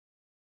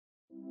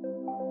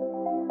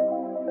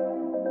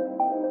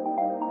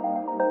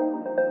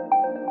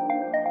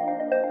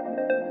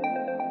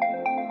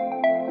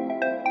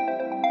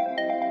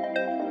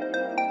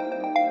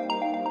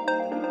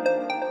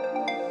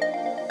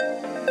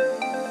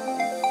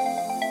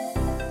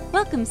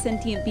Welcome,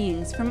 sentient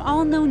beings from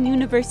all known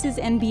universes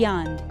and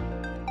beyond.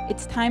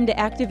 It's time to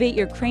activate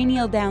your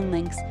cranial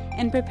downlinks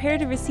and prepare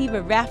to receive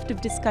a raft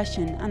of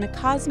discussion on a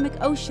cosmic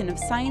ocean of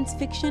science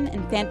fiction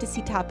and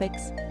fantasy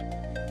topics,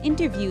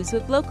 interviews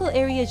with local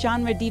area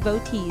genre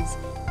devotees,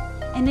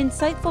 and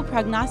insightful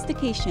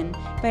prognostication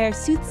by our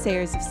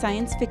soothsayers of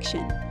science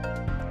fiction,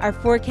 our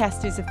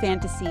forecasters of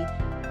fantasy,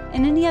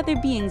 and any other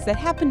beings that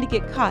happen to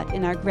get caught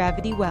in our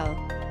gravity well.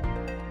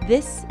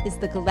 This is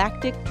the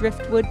Galactic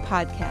Driftwood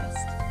Podcast.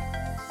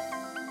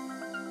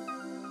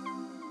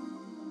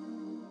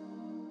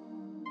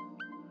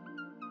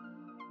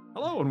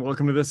 Hello, and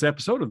welcome to this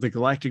episode of the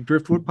Galactic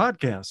Driftwood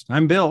Podcast.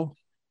 I'm Bill.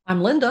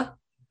 I'm Linda.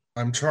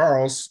 I'm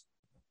Charles.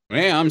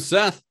 Hey, I'm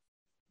Seth.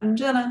 I'm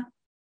Jenna.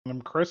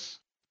 I'm Chris.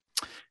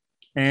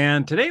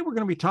 And today we're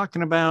going to be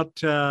talking about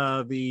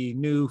the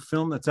new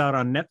film that's out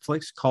on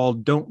Netflix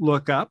called Don't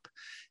Look Up,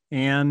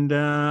 and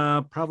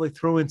probably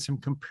throw in some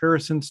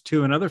comparisons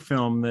to another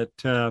film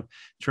that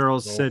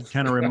Charles said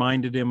kind of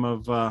reminded him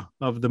of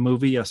the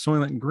movie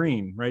Soylent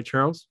Green, right,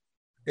 Charles?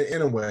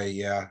 In a way,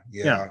 yeah.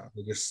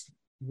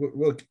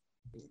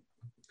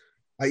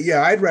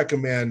 I'd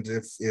recommend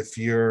if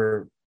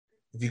you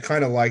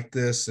kind of like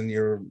this and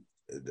you're.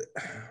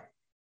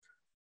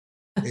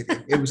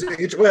 It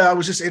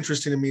was just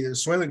interesting to me.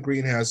 Soylent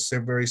Green has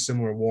some very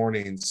similar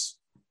warnings,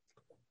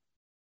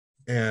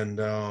 and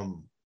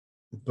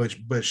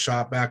but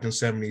shot back in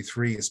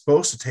 '73. It's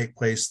supposed to take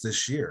place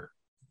this year.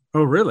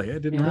 Oh, really? I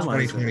didn't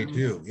realize.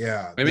 2022.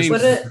 Yeah. I mean,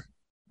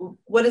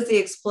 what is the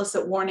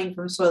explicit warning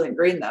from Soylent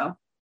Green though?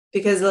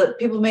 Because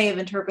people may have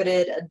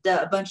interpreted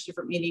a bunch of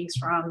different meanings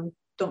from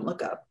 "Don't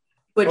Look Up."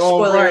 Which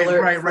spoiler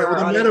alert. Right.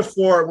 Well,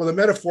 the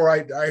metaphor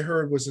I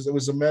heard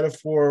was a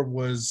metaphor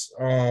was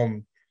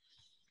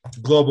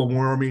global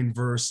warming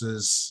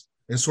versus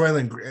and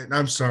Soylent Green.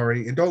 I'm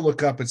sorry, and Don't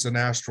Look Up. It's an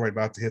asteroid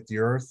about to hit the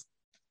Earth.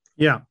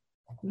 Yeah.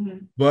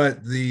 Mm-hmm.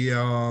 But the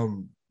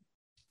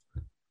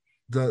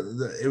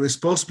it was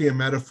supposed to be a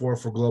metaphor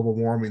for global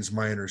warming, is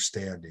my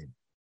understanding.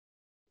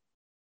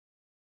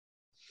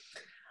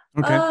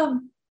 Okay.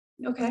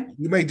 Okay.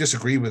 You may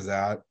disagree with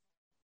that.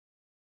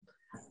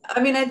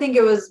 I mean, I think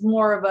it was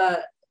more of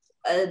a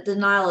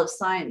denial of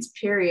science,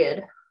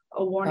 period.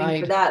 A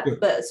warning for that.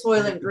 But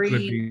Soylent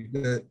Green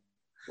that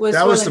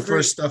was the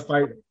first stuff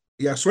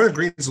Soylent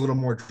Green is a little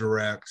more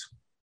direct.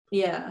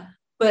 Yeah.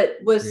 But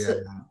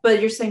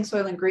you're saying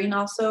Soylent Green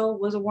also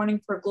was a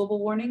warning for global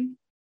warming?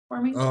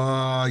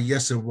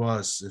 Yes, it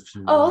was. If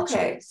you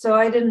okay. So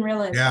I didn't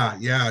realize.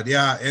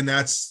 Yeah. And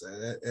that's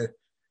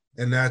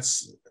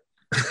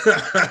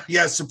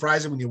yeah, it's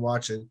surprising when you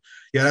watch it.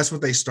 Yeah, that's what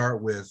they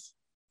start with.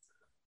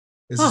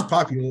 Is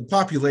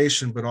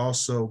population, but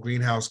also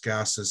greenhouse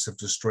gases have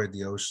destroyed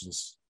the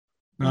oceans.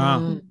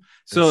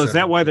 So is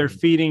that why they're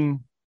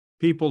feeding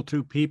people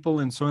to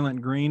people in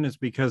Soylent Green? Is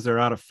because they're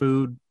out of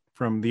food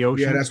from the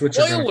ocean? Yeah, that's what.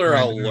 Spoiler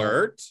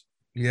alert!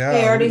 Yeah,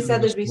 they already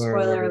said there'd be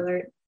spoiler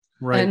alert.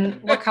 Right.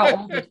 And look how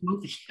old this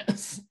movie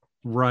is.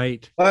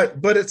 Right.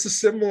 But it's a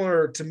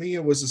similar. To me,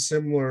 it was a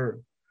similar.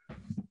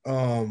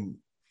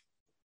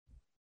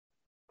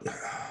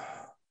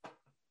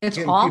 It's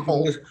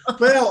awful.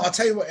 Well, I'll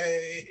tell you what,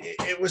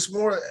 it was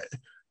more,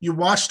 you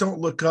watch Don't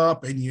Look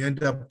Up and you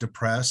end up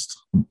depressed.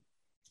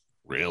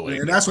 Really?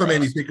 And that's what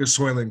made me think of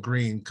Soylent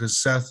Green, because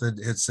Seth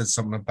had said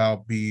something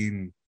about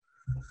it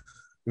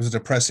was a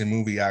depressing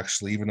movie,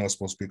 actually, even though it's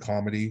supposed to be a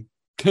comedy.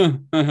 Yeah.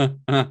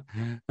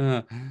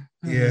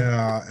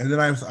 And then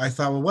I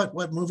thought, well,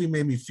 what movie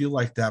made me feel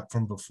like that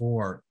from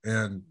before?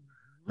 And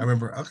I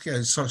remember,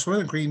 okay, so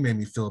Soylent Green made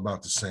me feel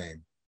about the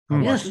same.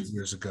 I watched it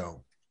years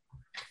ago.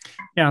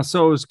 Yeah,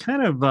 so it was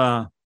kind of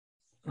a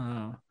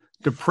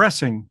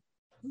depressing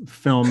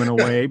film in a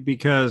way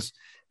because,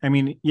 I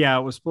mean, yeah,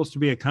 it was supposed to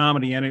be a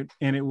comedy and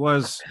it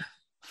was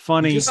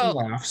funny. Just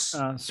laughs.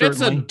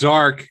 It's a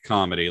dark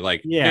comedy,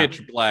 like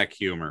pitch black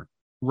humor.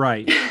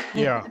 Right.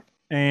 Yeah.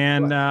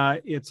 And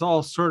it's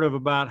all sort of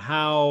about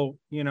how,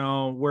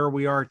 where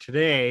we are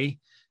today,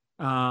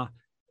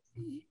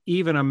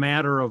 even a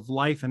matter of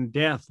life and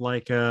death,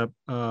 like a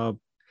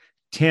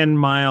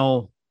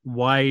 10-mile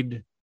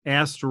wide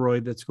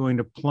asteroid that's going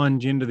to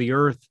plunge into the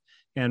earth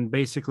and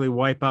basically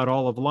wipe out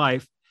all of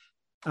life,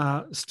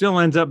 still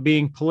ends up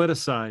being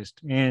politicized.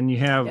 And you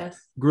have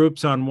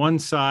groups on one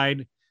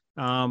side,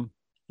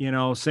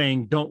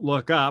 saying don't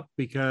look up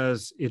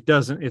because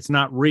it's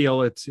not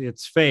real,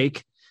 it's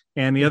fake.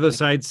 And the other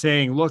side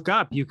saying, look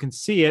up, you can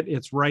see it,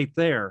 it's right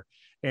there.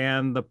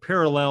 And the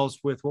parallels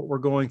with what we're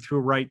going through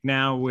right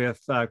now with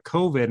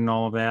COVID and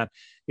all of that,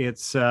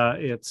 it's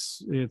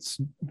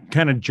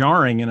kind of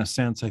jarring in a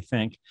sense, I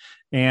think.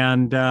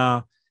 And,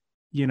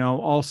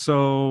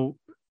 also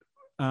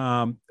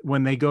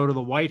when they go to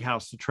the White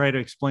House to try to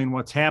explain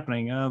what's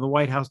happening, the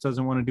White House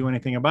doesn't want to do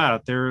anything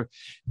about it.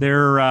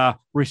 Their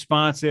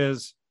response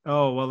is,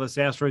 oh, well, this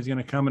asteroid's going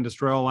to come and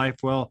destroy all life.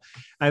 Well,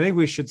 I think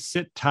we should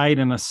sit tight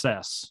and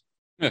assess.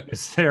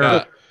 Is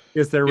their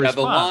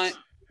response.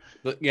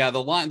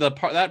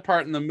 That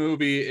part in the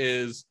movie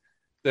is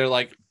they're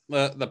like,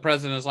 the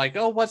president is like,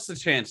 oh, what's the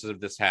chances of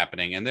this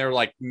happening? And they're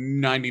like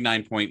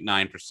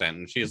 99.9%.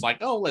 And she's like,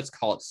 oh, let's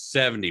call it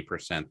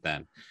 70%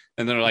 then.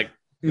 And they're like,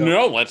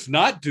 no, let's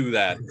not do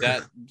that.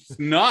 That's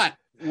not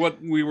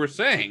what we were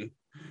saying.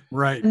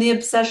 Right. And the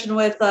obsession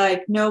with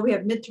like, no, we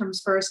have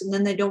midterms first, and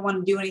then they don't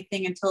want to do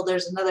anything until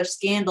there's another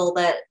scandal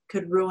that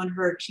could ruin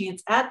her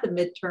chance at the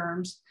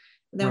midterms.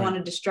 And they want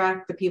to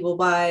distract the people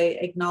by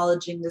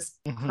acknowledging this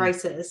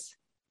crisis.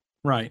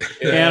 Right.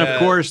 Yeah. And of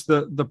course,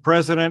 the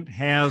president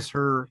has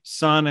her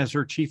son as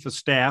her chief of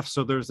staff.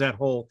 So there's that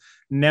whole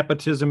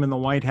nepotism in the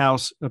White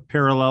House,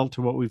 parallel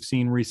to what we've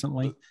seen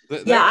recently.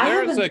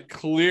 There's a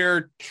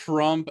clear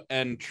Trump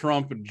and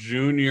Trump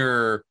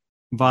Jr.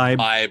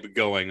 vibe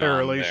going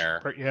on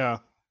there. Yeah,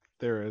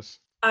 there is.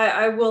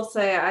 I will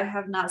say I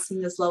have not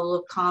seen this level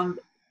of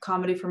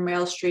comedy from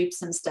Meryl Streep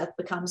since Death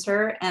Becomes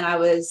Her. And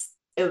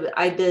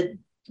I did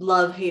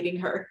love hating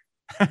her.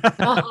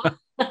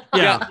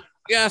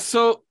 Yeah.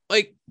 So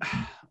like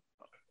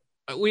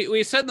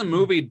we said the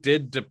movie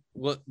did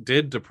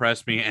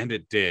depress me, and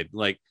it did.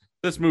 Like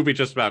this movie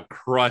just about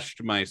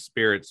crushed my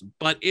spirits,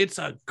 but it's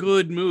a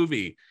good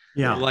movie.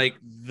 Yeah. Like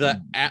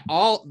the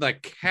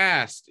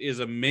cast is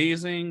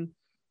amazing.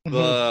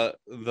 The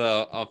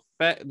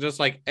effect, just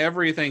like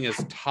everything is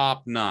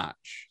top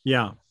notch.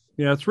 Yeah.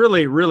 It's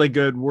really, really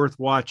good, worth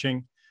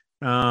watching.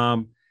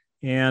 And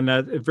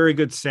a very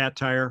good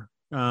satire.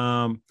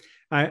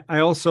 I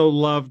also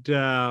loved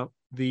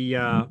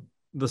the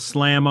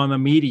slam on the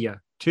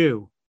media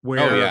too,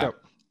 where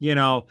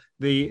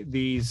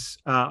these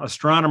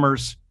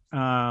astronomers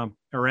or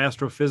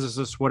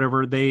astrophysicists,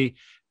 whatever, they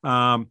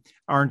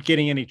aren't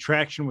getting any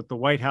traction with the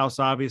White House,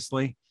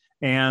 obviously,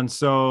 and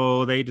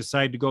so they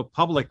decide to go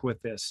public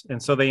with this,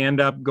 and so they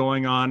end up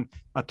going on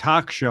a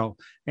talk show,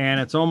 and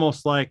it's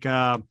almost like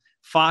a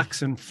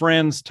Fox and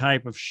Friends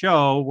type of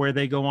show where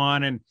they go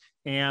on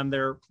and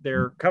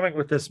they're coming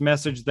with this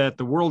message that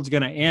the world's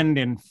going to end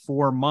in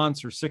 4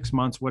 months or 6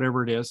 months,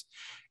 whatever it is.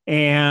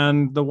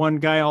 And the one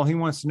guy, all he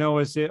wants to know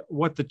is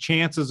what the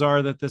chances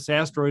are that this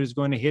asteroid is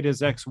going to hit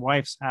his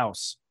ex-wife's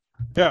house.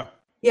 Yeah.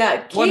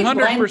 Yeah.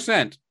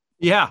 100%.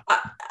 Yeah.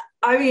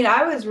 I mean,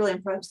 I was really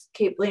impressed with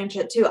Cate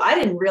Blanchett too. I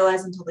didn't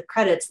realize until the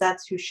credits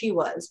that's who she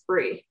was,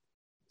 Brie.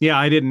 Yeah,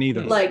 I didn't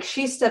either. Like,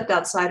 she stepped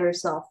outside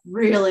herself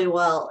really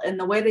well. And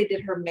the way they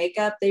did her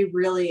makeup, they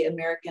really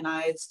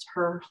Americanized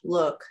her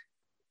look.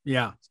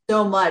 Yeah.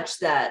 So much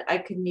that I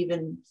couldn't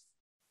even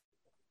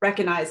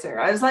recognize her.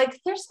 I was like,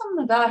 there's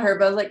something about her,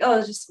 but I was like, oh,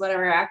 it's just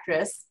whatever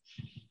actress.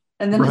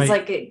 And then it's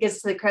like, it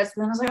gets to the credits,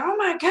 and then I was like, oh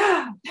my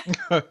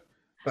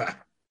God.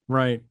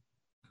 Right.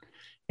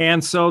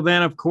 And so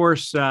then, of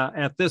course,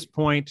 at this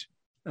point,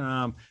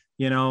 they're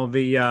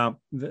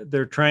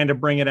trying to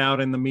bring it out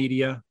in the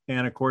media.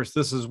 And of course,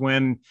 this is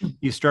when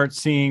you start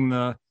seeing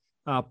the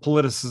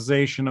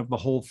politicization of the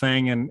whole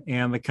thing,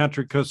 and the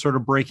country sort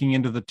of breaking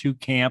into the two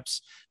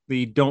camps,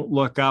 the don't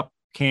look up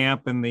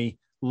camp and the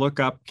look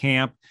up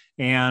camp.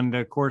 And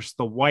of course,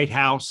 the White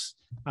House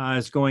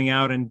is going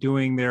out and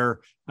doing their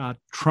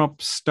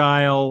Trump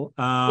style.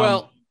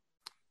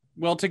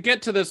 Well, to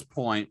get to this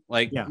point,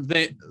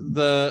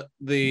 the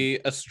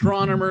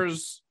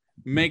astronomers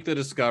make the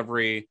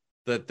discovery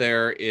that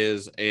there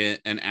is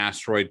an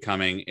asteroid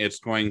coming. It's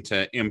going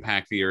to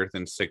impact the Earth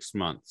in 6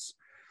 months.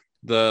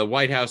 The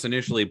White House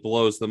initially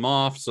blows them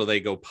off, so they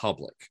go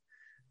public.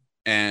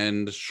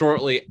 And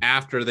shortly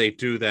after they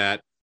do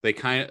that,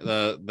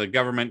 the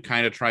government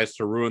kind of tries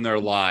to ruin their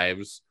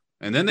lives.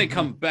 And then they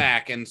come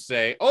back and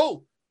say,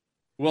 oh,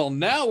 well,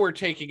 now we're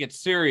taking it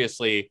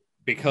seriously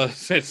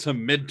because it's a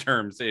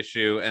midterms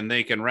issue and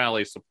they can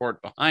rally support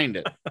behind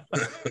it.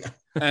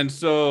 And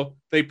so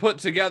they put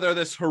together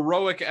this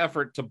heroic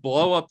effort to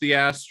blow up the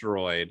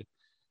asteroid.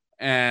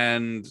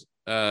 And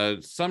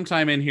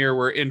sometime in here,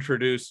 we're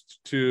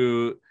introduced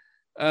to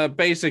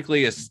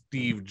basically a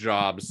Steve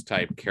Jobs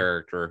type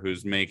character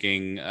who's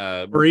making...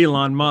 or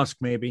Elon Musk,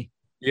 maybe.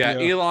 Yeah,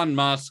 Elon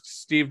Musk,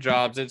 Steve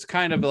Jobs. It's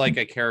kind of like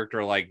a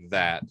character like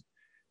that,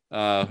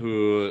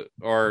 the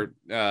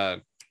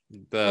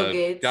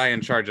guy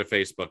in charge of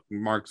Facebook,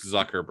 Mark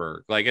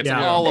Zuckerberg. Like it's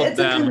all of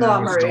them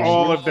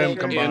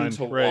combined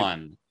into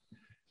one.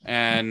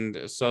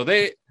 And so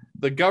the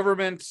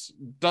government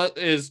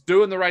is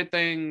doing the right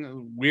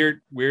thing.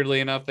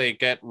 Weirdly enough, they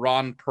get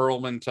Ron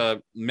Perlman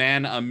to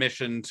man a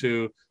mission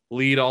to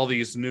lead all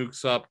these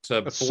nukes up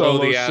to blow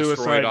the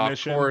asteroid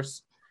off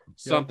course.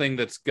 Something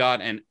that's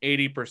got an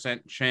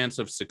 80% chance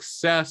of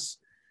success.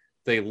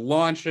 They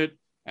launch it,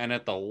 and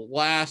at the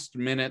last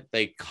minute,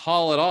 they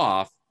call it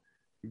off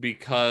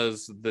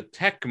because the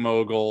tech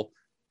mogul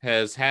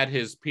has had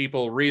his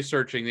people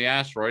researching the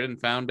asteroid and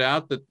found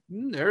out that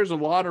there's a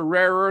lot of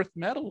rare earth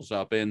metals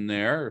up in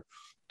there.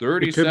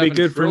 It could be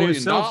good for new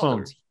cell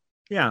phones.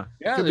 Yeah,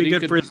 it could be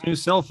good for his new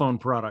cell phone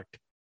product.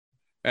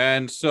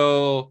 And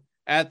so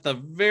at the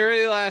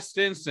very last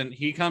instant,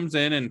 he comes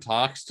in and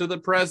talks to the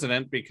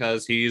president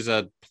because he's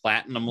a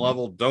platinum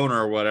level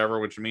donor or whatever,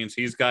 which means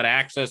he's got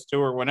access to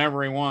her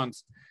whenever he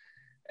wants.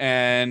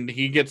 And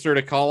he gets her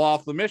to call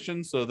off the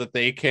mission so that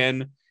they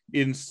can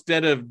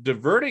instead of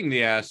diverting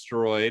the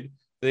asteroid,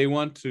 they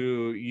want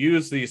to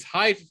use these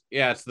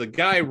it's the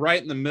guy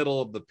right in the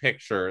middle of the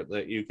picture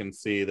that you can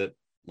see that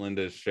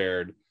Linda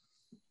shared.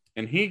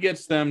 And he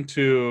gets them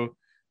to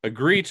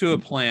agree to a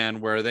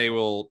plan where they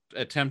will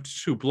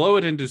attempt to blow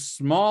it into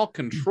small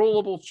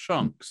controllable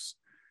chunks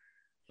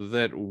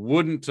that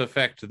wouldn't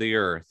affect the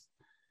Earth.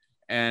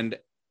 And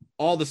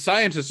all the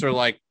scientists are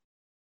like,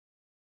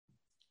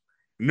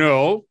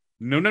 no.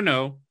 Yeah, because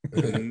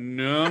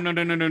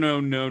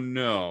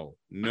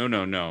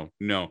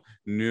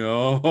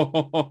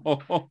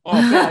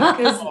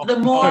the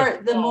more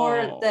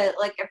that,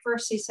 like, at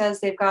first he says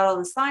they've got all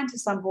the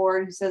scientists on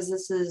board who says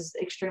this is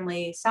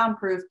extremely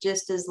soundproof,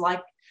 just as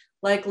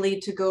likely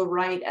to go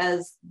right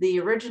as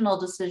the original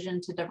decision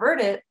to divert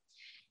it.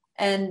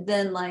 And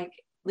then, like,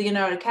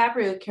 Leonardo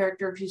DiCaprio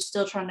character, who's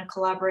still trying to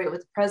collaborate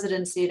with the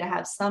presidency to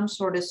have some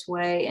sort of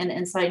sway and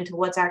insight into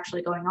what's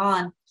actually going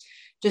on,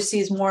 just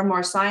sees more and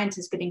more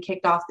scientists getting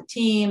kicked off the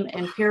team,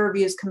 and peer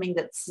reviews coming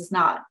that this is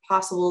not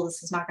possible,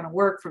 this is not going to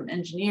work, from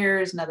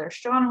engineers and other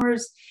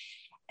astronomers.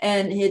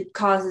 And it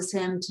causes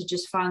him to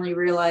just finally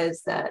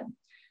realize that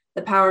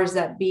the powers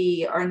that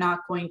be are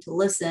not going to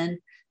listen.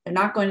 They're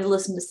not going to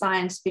listen to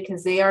science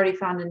because they already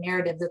found a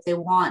narrative that they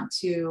want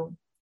to,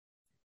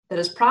 that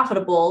is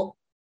profitable,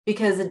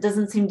 because it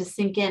doesn't seem to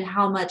sink in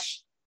how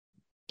much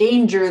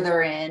danger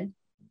they're in.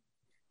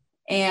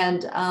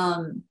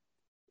 And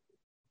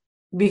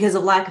because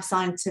of lack of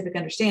scientific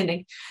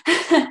understanding.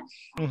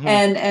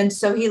 And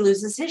so he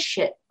loses his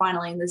shit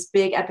finally in this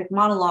big epic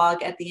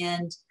monologue at the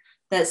end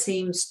that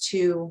seems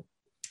to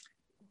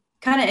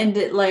kind of end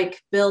it, like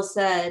Bill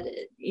said,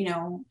 you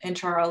know, and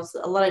Charles,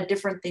 a lot of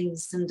different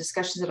things and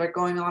discussions that are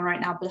going on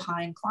right now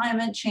behind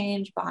climate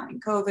change,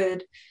 behind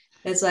COVID.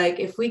 It's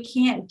like, if we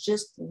can't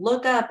just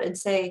look up and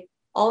say,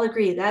 all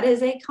agree that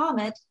is a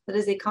comet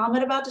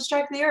about to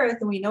strike the Earth,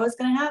 and we know it's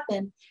going to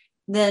happen,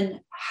 then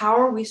how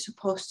are we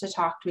supposed to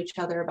talk to each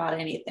other about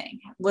anything?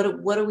 What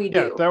do we do?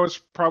 Yeah, that was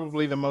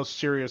probably the most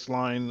serious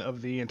line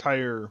of the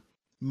entire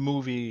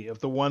movie, of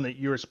the one that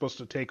you were supposed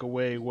to take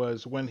away,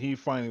 was when he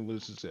finally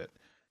loses it.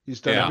 He's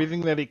done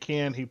everything that he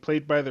can. He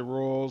played by the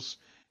rules.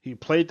 He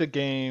played the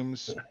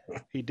games.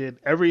 He did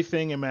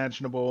everything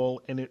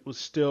imaginable, and it was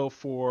still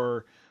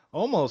for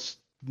almost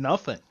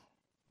nothing.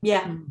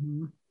 Yeah.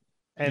 Mm-hmm.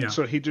 And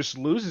so he just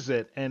loses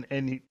it,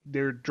 and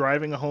they're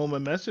driving home a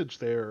message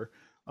there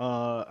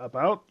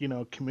about, you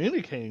know,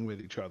 communicating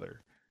with each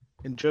other,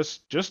 and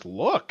just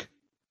look.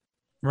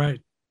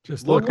 Right.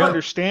 Just look, up.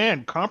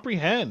 Understand,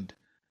 comprehend.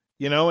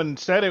 You know, and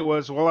instead it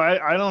was, well,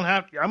 I don't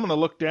have, I'm going to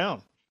look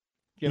down.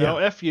 You know,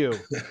 F you.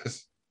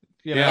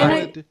 You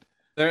know,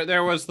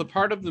 there was the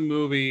part of the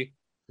movie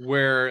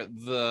where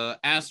the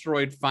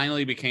asteroid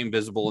finally became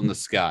visible in the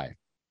sky.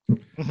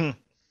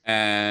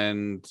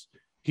 And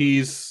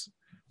he's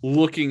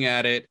looking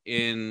at it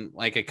in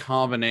like a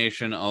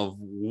combination of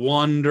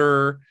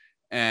wonder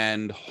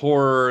and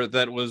horror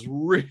that was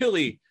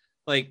really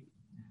like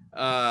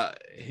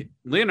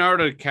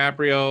Leonardo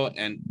DiCaprio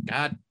and,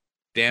 God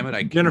damn it,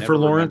 I can Jennifer never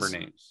Lawrence.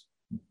 remember names.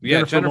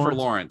 Yeah, Jennifer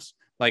Lawrence.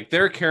 Like,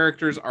 their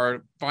characters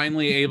are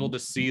finally able to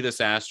see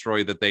this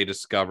asteroid that they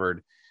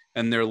discovered,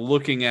 and they're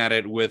looking at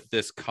it with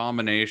this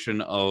combination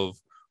of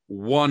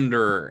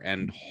wonder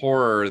and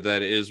horror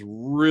that is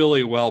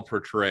really well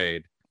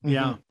portrayed.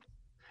 Yeah.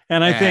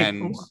 And I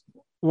think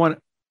one,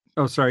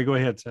 oh, sorry, go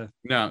ahead, Seth.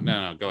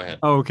 No, go ahead.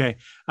 Oh, okay.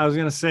 I was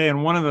going to say,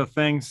 and one of the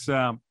things,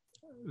 it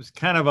was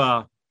kind of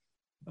a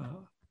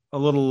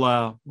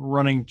little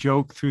running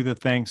joke through the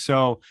thing.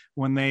 So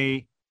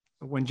when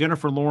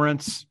Jennifer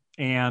Lawrence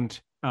and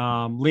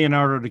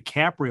Leonardo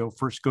DiCaprio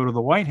first go to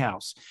the White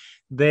House,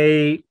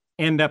 they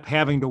end up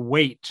having to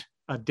wait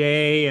a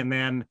day and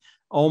then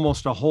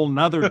almost a whole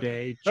nother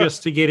day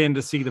just to get in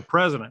to see the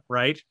president,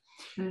 right?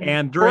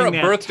 And during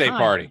that birthday time,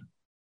 party.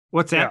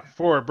 What's that? Yeah,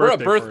 for a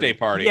birthday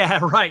party. Yeah,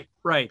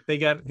 right. They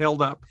got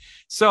held up.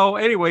 So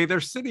anyway,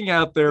 they're sitting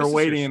out there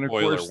waiting, and of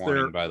course,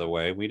 warning, by the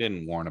way, we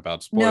didn't warn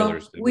about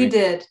spoilers. No, we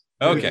did.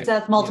 Okay,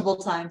 Seth, multiple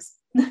times.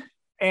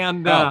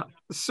 And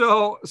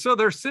so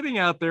they're sitting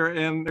out there,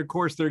 and of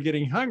course they're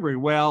getting hungry.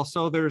 Well,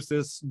 so there's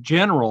this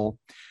general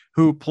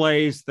who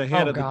plays the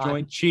head of the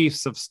Joint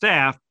Chiefs of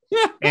Staff,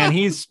 and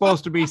he's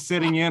supposed to be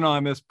sitting in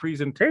on this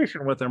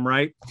presentation with him,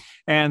 right?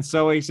 And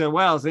so he said,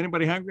 well, is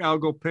anybody hungry? I'll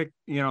go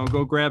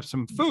go grab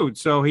some food.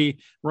 So he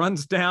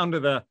runs down to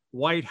the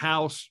White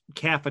House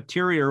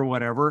cafeteria or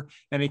whatever,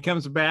 and he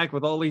comes back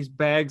with all these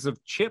bags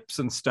of chips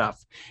and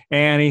stuff.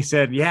 And he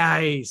said,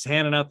 he's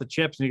handing out the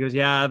chips, and he goes,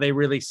 they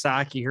really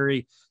suck. You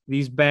hear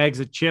these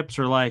bags of chips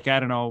are like, I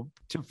don't know,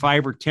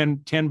 $5 or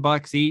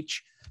 $10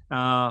 each,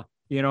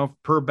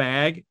 per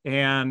bag.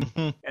 And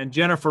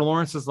Jennifer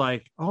Lawrence is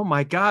like, oh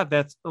my God,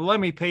 let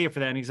me pay you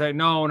for that. And he's like,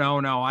 no,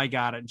 I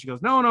got it. And she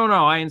goes, no,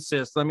 I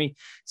insist.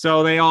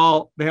 So they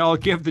all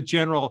give the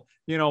general,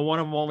 one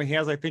of them only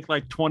has, I think,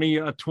 like 20,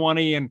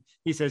 and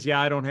he says,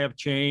 I don't have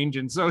change.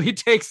 And so he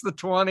takes the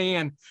 20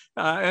 and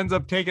ends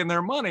up taking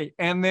their money.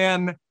 And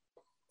then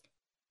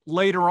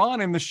later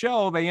on in the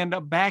show, they end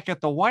up back at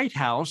the White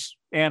House.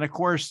 And of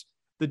course,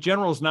 the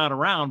general's not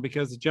around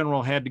because the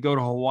general had to go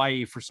to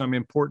Hawaii for some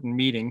important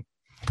meeting.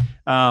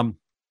 And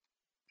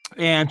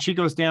she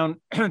goes down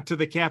to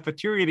the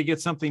cafeteria to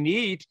get something to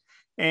eat.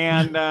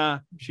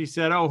 And she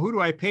said, "Oh, who do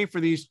I pay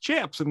for these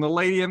chips?" And the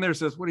lady in there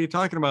says, "What are you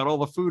talking about? All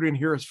the food in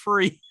here is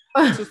free."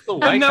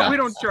 No, we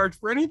don't charge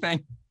for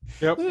anything.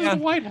 Yep. This is the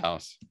White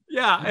House.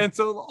 Yeah. And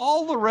so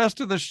all the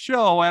rest of the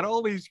show, at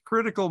all these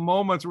critical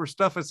moments where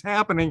stuff is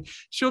happening,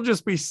 she'll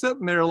just be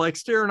sitting there like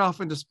staring off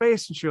into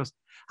space. And she goes,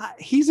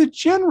 "He's a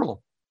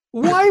general.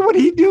 Why would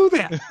he do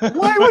that?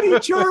 Why would he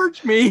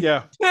charge me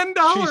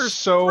 $10?" She's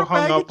so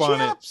hung up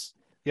on it.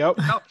 Yep.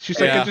 She's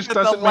like, it just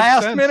doesn't the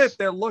last make sense. minute,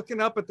 they're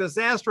looking up at this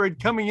asteroid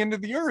coming into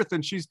the Earth,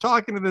 and she's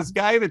talking to this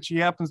guy that she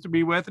happens to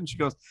be with, and she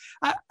goes,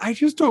 I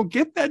just don't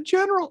get that,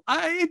 General.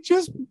 It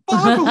just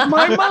boggles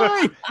my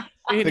mind.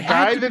 The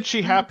guy that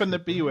she happened to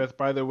be with,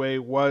 by the way,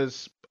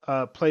 was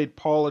played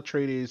Paul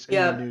Atreides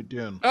in the new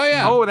Dune. Oh,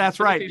 yeah. Oh, that's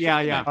right.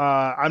 Yeah.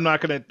 I'm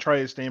not going to try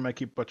his name. I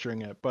keep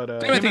butchering it. But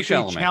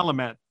Timothée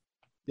Chalamet.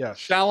 Yes.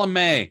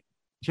 Chalamet.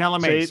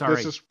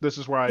 Sorry. This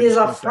is why he's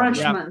a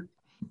Frenchman.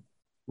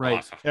 Right.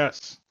 Awesome.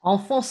 Yes. En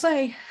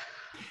français.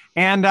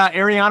 And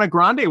Ariana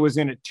Grande was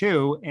in it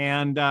too.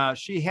 And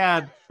she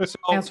had,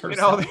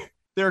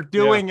 they're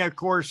doing, of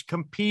course,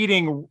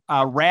 competing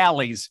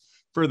rallies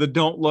for the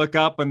Don't Look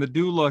Up and the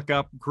Do Look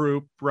Up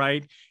group.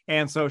 Right.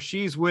 And so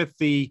she's with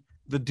the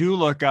Do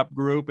Look Up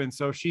group. And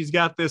so she's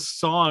got this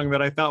song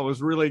that I thought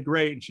was really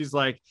great. And she's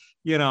like,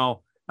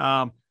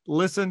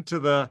 listen to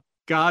the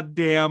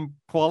goddamn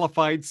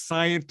qualified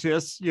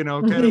scientists, kind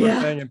of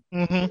a thing.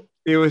 And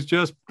it was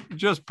just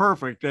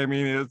perfect. I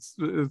mean, it's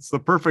the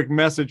perfect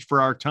message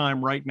for our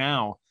time right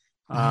now,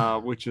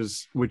 which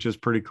is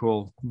pretty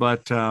cool.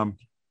 But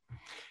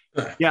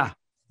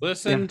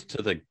listen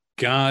to the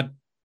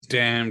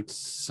goddamn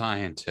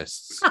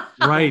scientists.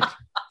 Right.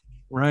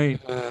 But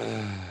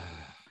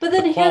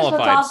then here's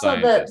what's also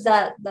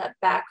that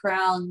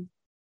background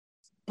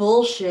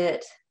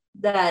bullshit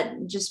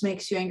that just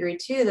makes you angry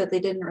too, that they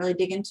didn't really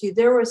dig into.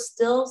 There were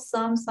still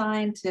some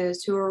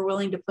scientists who were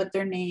willing to put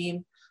their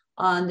name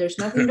on "there's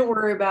nothing to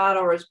worry about"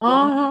 or "is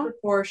blown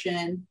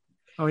proportion."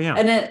 Oh yeah.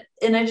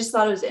 And I just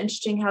thought it was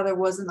interesting how there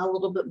wasn't a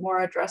little bit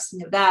more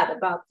addressing of that,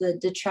 about the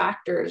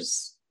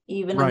detractors,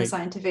 even in the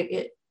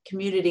scientific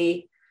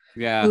community,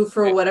 who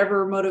for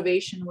whatever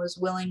motivation was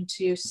willing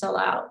to sell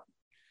out.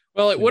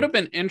 Well, it would have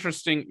been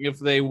interesting if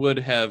they would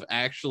have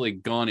actually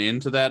gone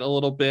into that a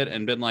little bit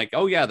and been like,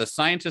 "Oh yeah, the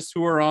scientists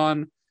who are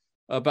on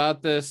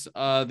about this,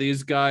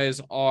 these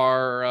guys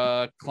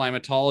are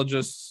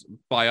climatologists,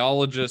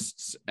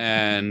 biologists,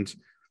 and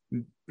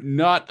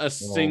not a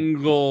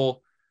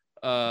single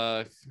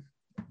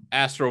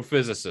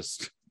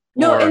astrophysicist."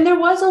 No, and there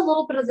was a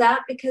little bit of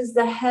that, because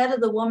the head of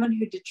the woman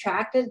who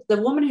detracted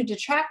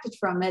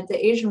from it,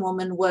 the Asian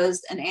woman,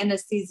 was an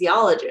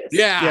anesthesiologist.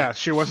 Yeah,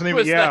 she wasn't she even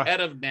was the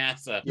head of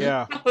NASA.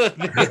 Yeah.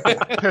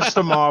 Pissed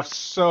them off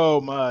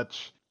so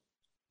much.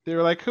 They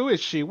were like, "Who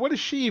is she? What does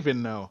she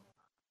even know?"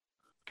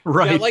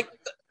 Right. Yeah, like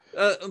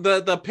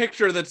the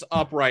picture that's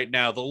up right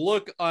now, the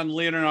look on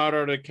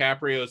Leonardo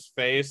DiCaprio's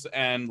face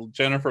and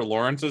Jennifer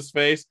Lawrence's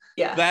face,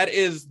 that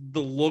is the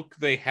look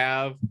they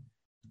have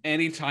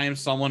anytime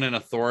someone in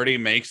authority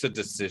makes a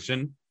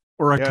decision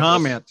or a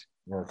comment.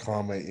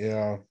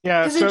 Yeah,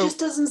 because it just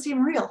doesn't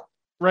seem real.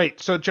 Right.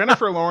 So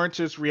Jennifer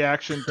Lawrence's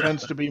reaction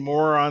tends to be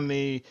more on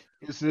the,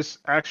 is this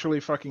actually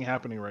fucking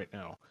happening right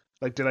now?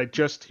 Like, did I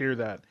just hear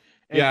that?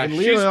 And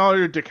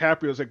Leonardo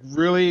DiCaprio is like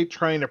really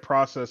trying to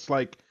process,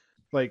 like,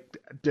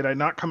 did I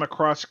not come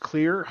across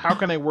clear? How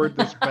can I word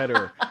this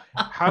better?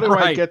 How do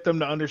I get them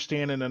to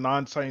understand in a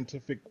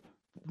non-scientific,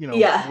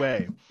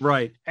 way?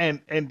 Right. And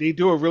they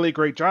do a really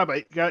great job.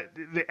 I got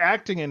the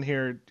acting in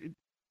here,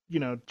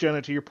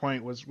 Jenna, to your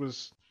point, was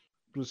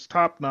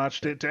top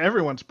notch. To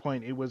everyone's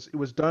point, it was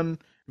done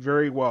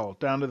very well,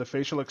 down to the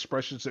facial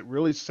expressions. It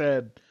really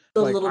said,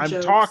 I'm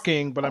jokes.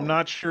 Talking, but I'm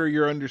not sure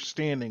you're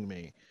understanding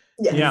me.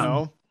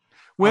 Yeah.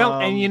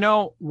 Well,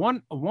 and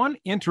one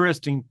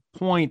interesting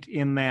point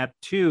in that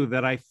too,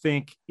 that I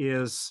think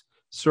is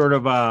sort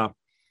of a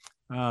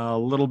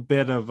little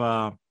bit of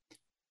a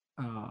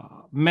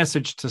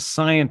message to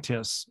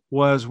scientists,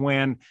 was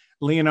when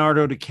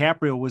Leonardo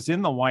DiCaprio was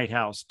in the White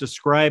House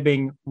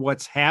describing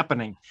what's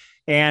happening,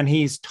 and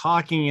he's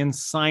talking in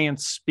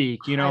science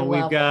speak. We've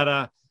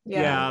got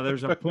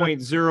there's a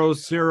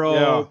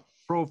 0.00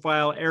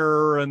 profile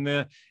error and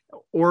the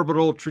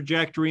orbital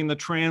trajectory and the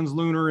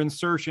translunar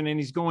insertion, and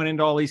he's going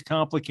into all these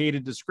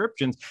complicated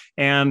descriptions.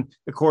 And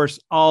of course,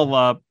 all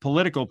the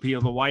political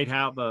people, the White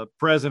House, the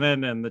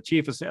president and the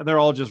chief of staff, they're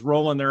all just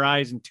rolling their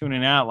eyes and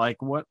tuning out,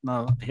 like, what the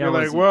hell? You're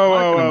like,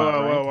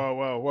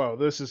 whoa,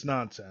 this is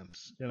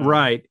nonsense.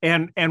 Right.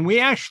 And we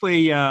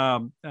actually,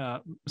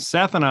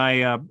 Seth and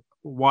I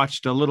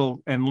watched a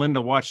little, and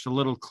Linda watched a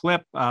little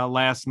clip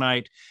last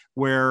night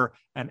where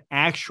an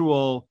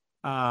actual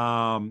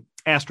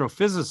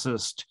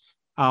astrophysicist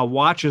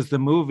watches the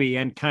movie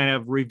and kind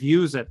of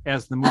reviews it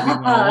as the movie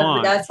went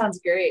along. That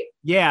sounds great.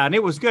 Yeah, and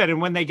it was good. And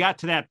when they got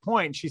to that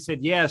point, she said,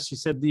 yes, she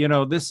said,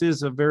 this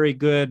is a very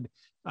good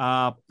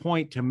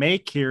point to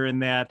make here, in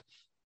that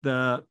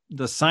the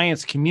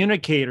science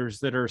communicators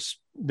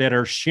that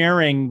are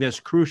sharing this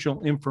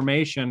crucial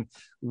information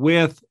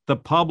with the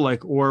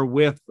public or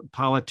with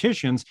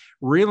politicians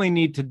really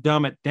need to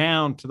dumb it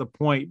down to the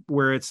point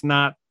where it's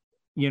not,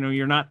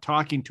 you're not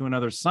talking to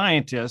another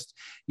scientist.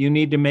 You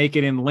need to make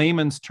it in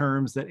layman's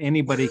terms that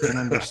anybody can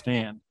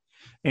understand.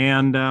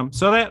 And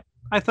so that,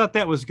 I thought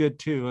that was good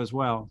too, as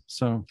well.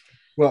 So,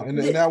 well, and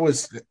that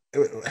was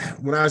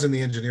when I was in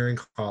the engineering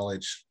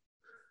college.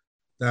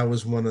 That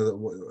was one of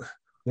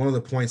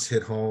the points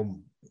hit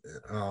home.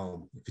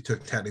 If you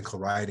took technical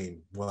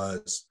writing,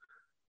 was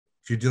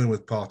if you're dealing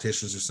with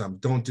politicians or something,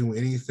 don't do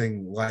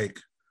anything like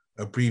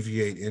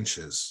abbreviate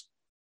inches,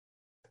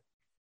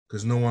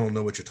 because no one will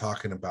know what you're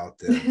talking about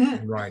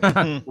then. Right.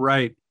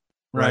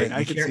 Right.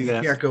 I can see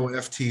that. You can't go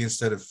FT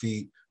instead of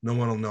feet. No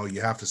one will know.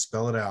 You have to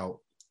spell it out.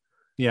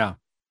 Yeah.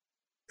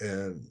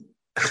 And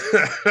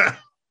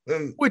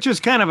which is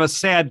kind of a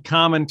sad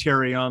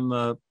commentary on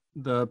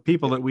the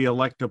people that we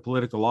elect to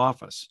political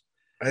office.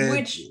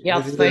 Which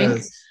yeah.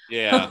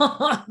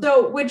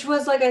 So which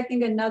was like, I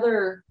think,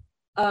 another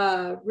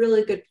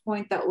really good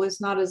point that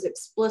was not as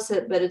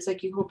explicit, but it's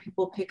like you hope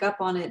people pick up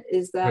on it,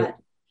 is that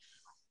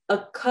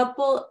a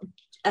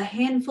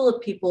handful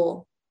of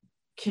people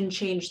can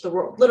change the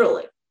world,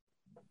 literally.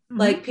 Mm-hmm.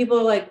 Like people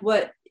are like,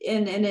 what?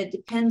 And it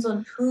depends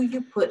on who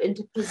you put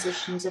into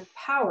positions of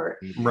power.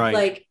 Right.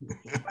 Like,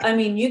 I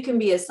mean, you can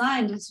be a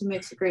scientist who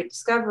makes a great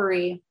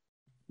discovery,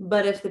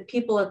 but if the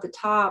people at the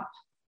top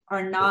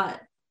are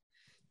not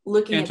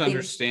looking can't at things,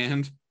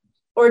 understand,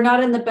 or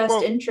not in the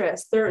best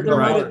interest, their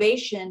right.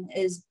 motivation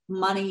is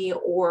money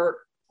or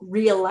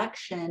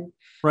re-election.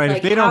 Right.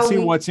 Like, if they don't see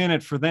what's in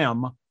it for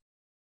them.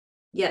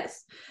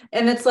 Yes.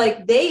 And it's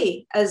like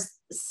they, as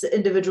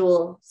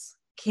individuals,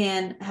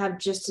 can have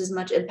just as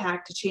much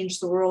impact to change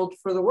the world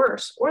for the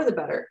worse or the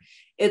better.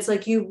 It's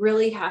like you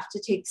really have to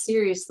take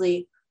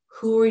seriously,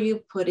 who are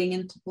you putting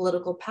into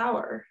political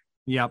power?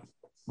 Yep.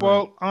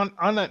 Well,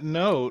 on that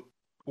note,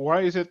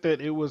 why is it that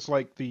it was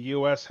like the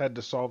U.S. had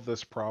to solve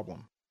this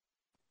problem?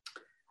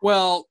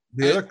 Well,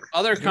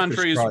 other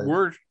countries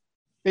were.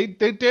 They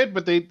did,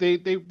 but they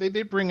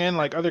did bring in,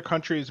 like, other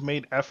countries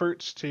made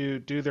efforts to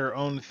do their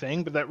own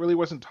thing, but that really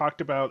wasn't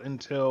talked about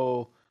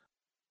until,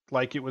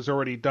 like, it was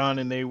already done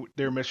and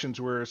their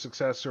missions were a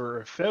success or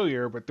a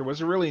failure. But there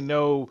was really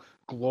no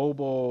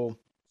global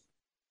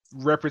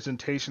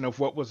representation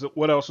of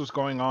what else was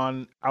going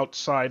on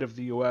outside of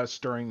the U.S.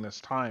 during this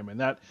time,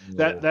 and that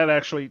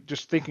actually,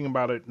 just thinking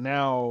about it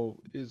now,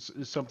 is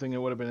something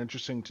that would have been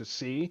interesting to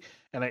see,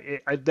 and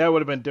that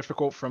would have been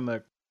difficult from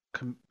the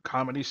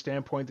comedy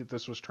standpoint that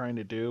this was trying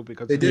to do,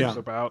 because it was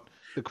about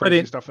the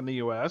crazy stuff in the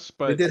U.S.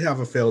 But they did have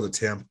a failed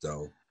attempt,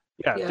 though.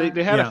 Yeah.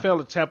 They had a failed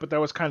attempt, but that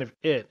was kind of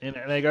it. And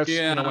I guess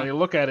when you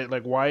look at it,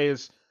 like, why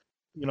is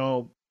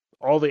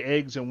all the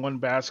eggs in one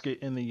basket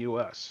in the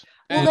U.S.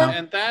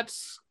 And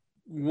that's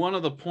one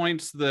of the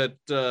points that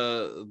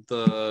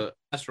the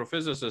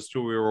astrophysicist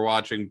who we were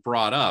watching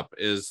brought up,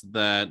 is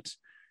that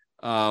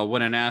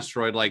when an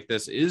asteroid like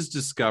this is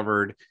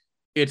discovered,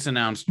 it's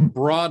announced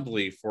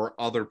broadly for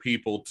other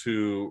people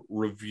to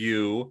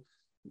review,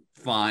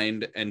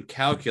 find, and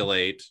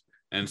calculate.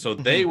 And so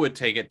they would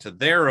take it to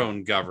their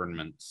own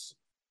governments.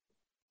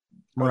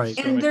 Right.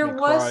 And there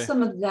was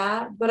some of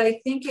that, but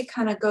I think it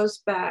kind of goes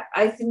back.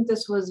 I think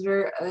this was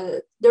very,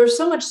 there was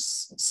so much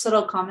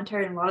subtle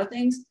commentary on a lot of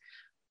things.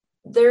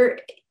 There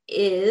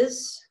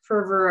is,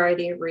 for a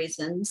variety of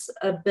reasons,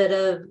 a bit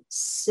of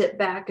sit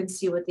back and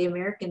see what the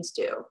Americans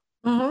do.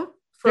 Mm-hmm.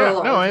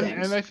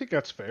 And I think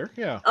that's fair.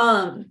 Yeah.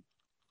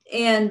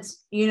 And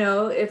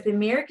if the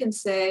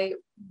Americans say,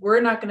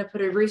 we're not going to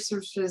put our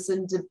resources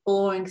into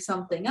blowing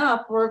something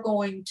up, we're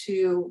going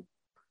to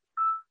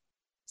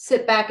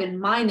sit back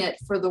and mine it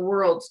for the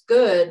world's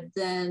good,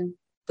 then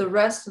the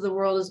rest of the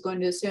world is going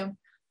to assume,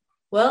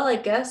 well, I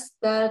guess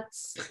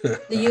that's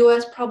the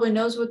U.S. probably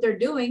knows what they're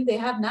doing. They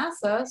have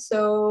NASA,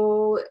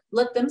 so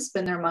let them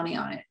spend their money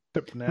on it.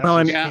 Well,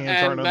 and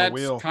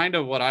that's kind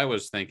of what I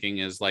was thinking,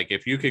 is like,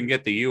 if you can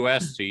get the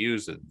U.S. to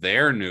use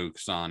their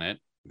nukes on it,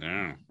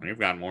 we've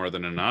got more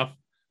than enough.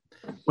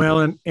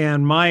 Well,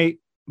 and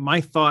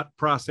my thought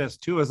process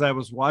too, as I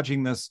was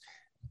watching this,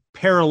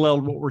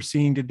 paralleled what we're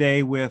seeing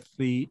today with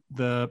the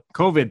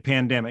COVID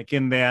pandemic,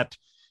 in that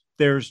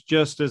there's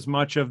just as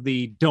much of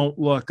the don't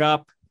look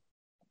up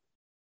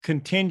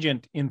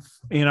contingent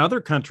in other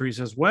countries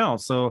as well.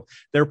 So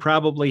they're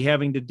probably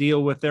having to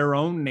deal with their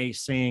own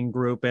naysaying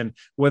group, and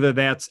whether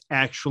that's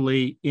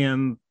actually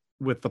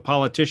with the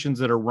politicians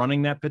that are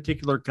running that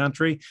particular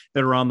country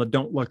that are on the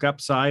don't look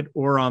up side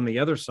or on the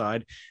other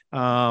side,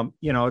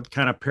 it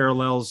kind of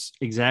parallels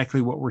exactly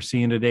what we're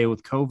seeing today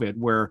with COVID,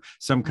 where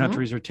some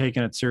countries are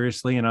taking it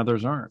seriously and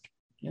others aren't.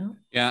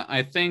 Yeah,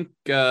 I think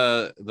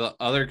the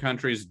other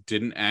countries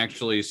didn't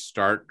actually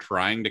start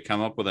trying to come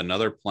up with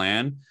another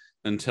plan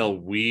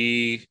until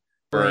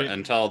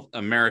until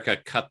America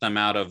cut them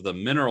out of the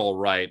mineral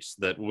rights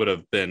that would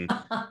have been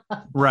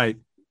right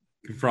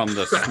from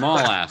the small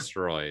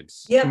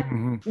asteroids. Yep.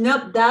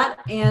 Nope.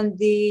 That and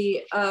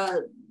the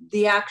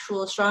the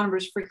actual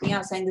astronomers freaking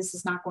out saying this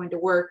is not going to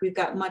work. We've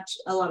got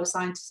a lot of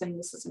scientists saying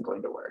this isn't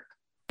going to work.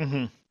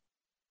 Mm-hmm.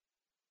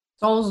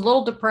 So it was a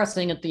little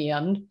depressing at the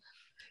end.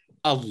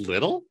 A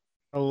little?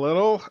 A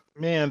little?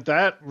 Man,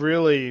 that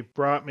really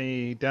brought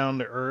me down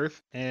to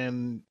earth.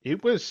 And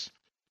it was,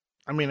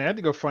 I mean, I had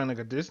to go find like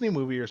a Disney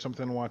movie or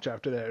something to watch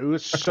after that. It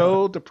was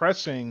so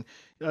depressing.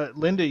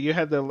 Linda, you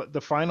had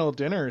the final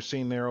dinner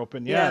scene there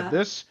open. Yeah,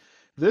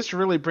 this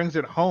really brings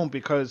it home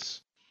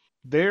because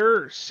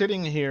they're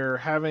sitting here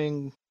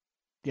having,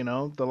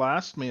 the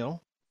last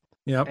meal.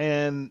 Yep.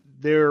 And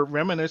they're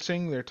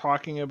reminiscing, they're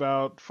talking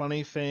about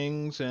funny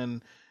things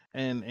and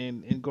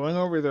going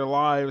over their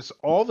lives.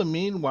 All the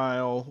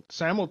meanwhile,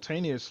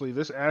 simultaneously,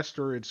 this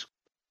asteroid's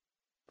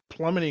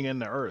plummeting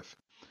into Earth.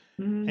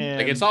 Mm-hmm. And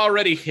like it's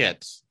already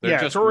hit. They're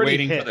just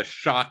waiting for the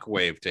shock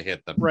wave to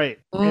hit them. Right.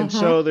 Mm-hmm. And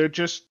so they're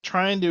just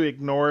trying to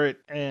ignore it,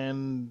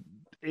 and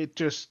it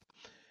just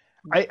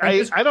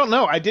I don't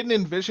know. I didn't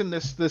envision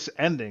this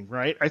ending,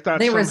 right? I thought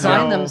they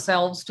resigned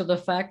themselves to the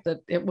fact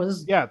that it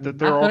was that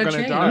they're all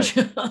going to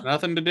die.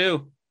 Nothing to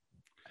do.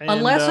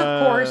 Unless,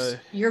 of course,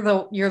 you're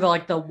the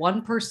like the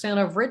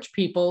 1% of rich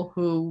people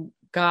who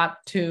got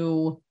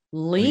to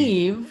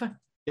leave.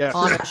 Yeah.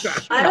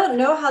 I don't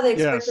know how they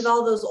expected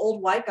all those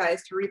old white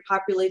guys to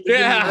repopulate the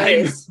human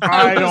race.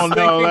 I don't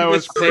know. That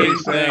was pretty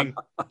thing.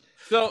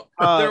 So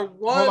there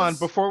was. Hold on,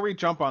 before we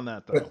jump on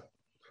that though.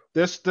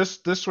 This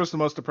was the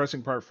most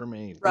depressing part for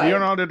me. Right.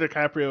 Leonardo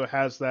DiCaprio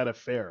has that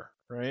affair,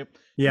 right?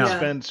 Yeah. He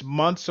spends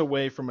months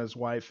away from his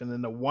wife, and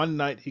then the one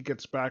night he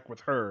gets back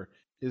with her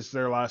is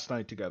their last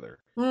night together.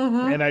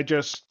 Mm-hmm. And I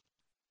just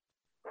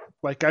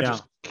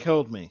just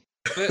killed me.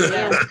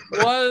 There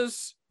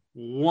was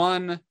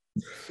one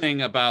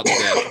thing about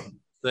this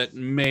that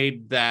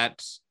made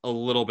that a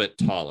little bit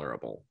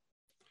tolerable.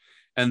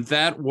 And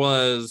that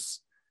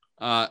was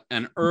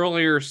an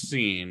earlier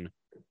scene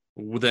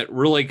that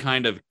really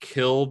kind of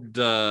killed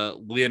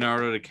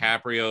Leonardo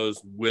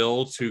DiCaprio's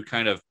will to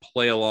kind of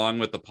play along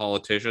with the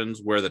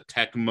politicians, where the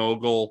tech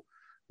mogul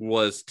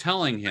was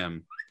telling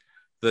him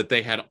that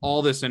they had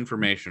all this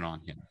information on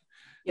him.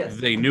 Yes.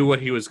 They knew what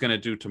he was going to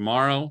do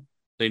tomorrow.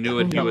 They knew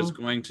what he was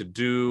going to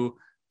do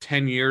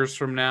 10 years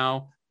from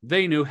now.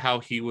 They knew how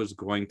he was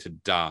going to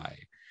die.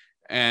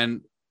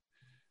 And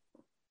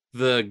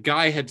the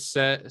guy had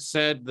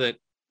said that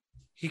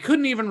he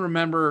couldn't even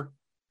remember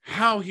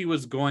how he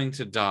was going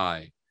to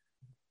die.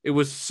 It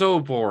was so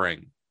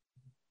boring.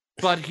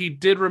 But he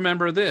did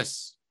remember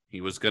this.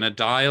 He was going to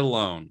die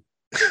alone.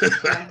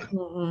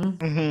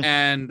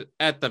 And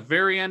at the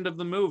very end of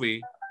the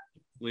movie,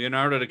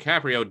 Leonardo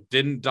DiCaprio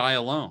didn't die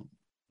alone.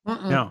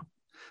 No.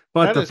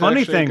 But that the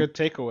funny thing, a good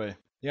takeaway.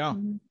 Yeah.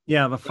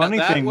 Yeah, the funny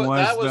thing was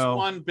that was though,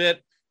 one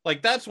bit,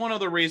 like that's one of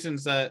the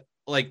reasons that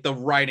like the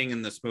writing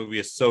in this movie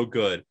is so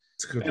good.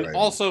 Good and writing.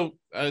 also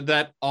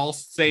that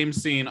same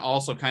scene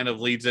also kind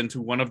of leads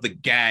into one of the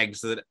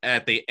gags that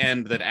at the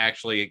end that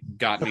actually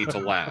got me to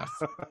laugh.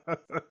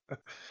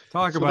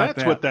 Talk So about that's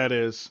that. what that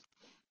is.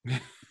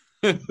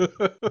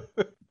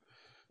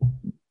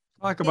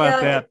 Talk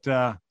about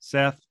that,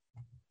 Seth.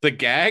 The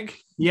gag?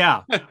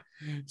 Yeah.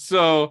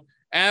 So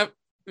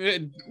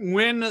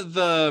when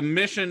the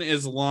mission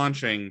is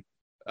launching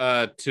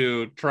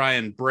to try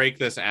and break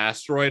this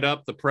asteroid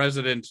up, the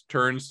president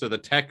turns to the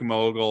tech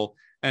mogul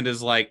and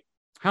is like,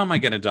 how am I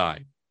going to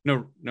die?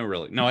 No,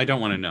 really. No, I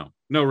don't want to know.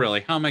 No,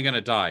 really. How am I going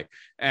to die?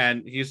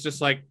 And he's just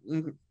like,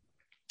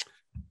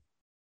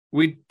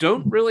 we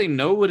don't really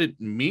know what it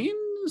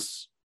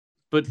means,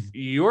 but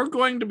you're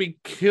going to be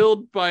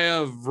killed by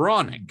a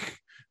Vronic.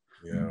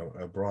 Yeah,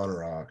 a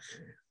Bronnerok.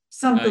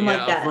 Something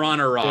like that. A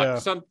Bronnerok.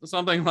 Yeah.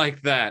 Something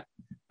like that.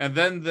 And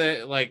then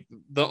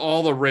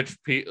all the rich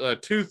people,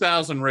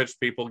 2,000 rich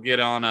people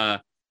get on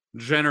a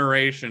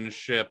generation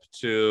ship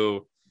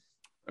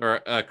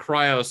or a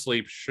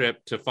cryosleep ship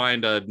to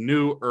find a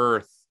new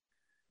Earth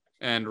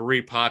and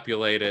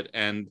repopulate it.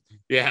 And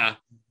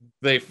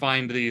they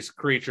find these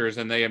creatures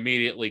and they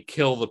immediately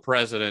kill the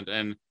president.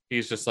 And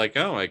he's just like,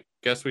 oh, I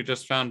guess we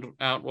just found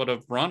out what a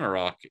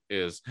Bronnerok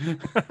is.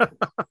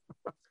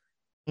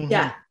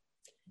 Yeah.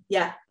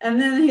 Yeah.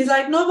 And then he's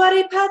like,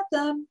 nobody pet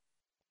them.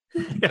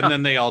 And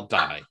then they all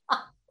die.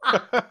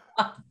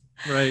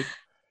 Right.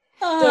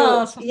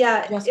 So it's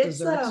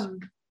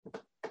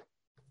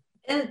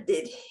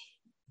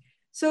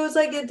so it's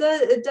like it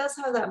does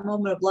have that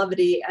moment of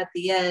levity at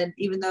the end,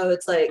 even though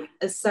it's like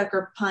a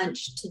sucker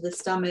punch to the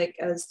stomach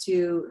as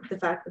to the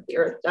fact that the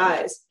Earth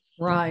dies.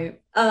 Right.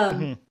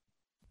 And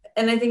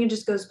I think it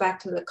just goes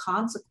back to the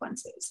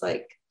consequences.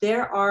 Like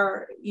there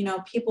are,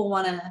 people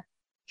want to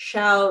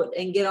shout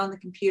and get on the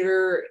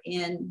computer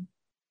and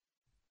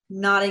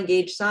not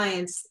engage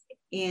science,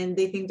 and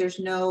they think there's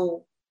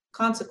no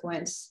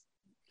consequence.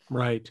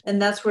 Right.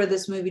 And that's where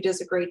this movie does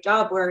a great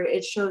job, where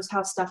it shows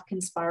how stuff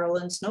can spiral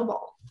and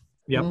snowball.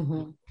 Yep.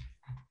 Mm-hmm.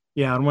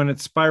 Yeah, and when it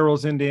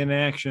spirals into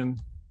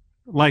inaction,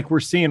 like we're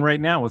seeing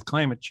right now with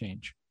climate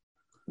change.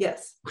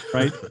 Yes.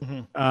 Right.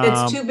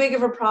 It's too big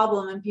of a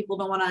problem, and people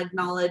don't want to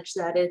acknowledge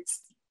that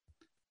it's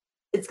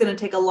going to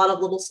take a lot of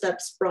little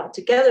steps brought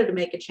together to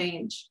make a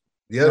change.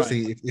 The other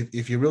thing,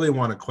 if you really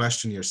want to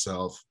question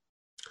yourself,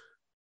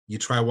 you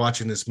try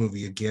watching this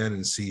movie again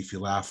and see if you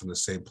laugh in the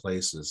same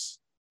places.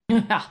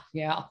 Yeah.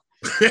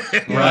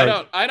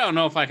 Right. I don't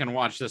know if I can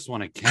watch this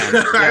one again.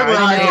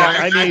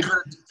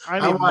 I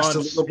watched a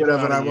little bit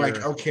of it. I'm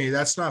like, okay,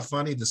 that's not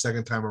funny the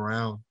second time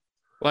around.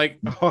 Like,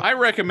 I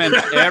recommend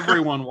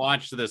everyone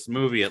watch this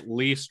movie at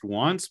least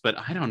once, but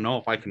I don't know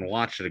if I can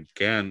watch it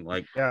again.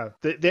 Like, yeah,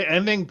 the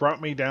ending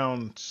brought me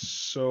down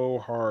so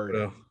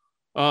hard.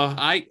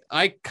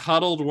 I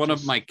cuddled one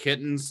of my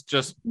kittens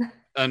just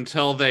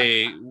until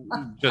they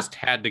just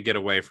had to get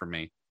away from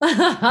me.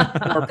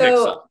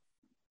 So,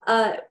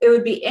 it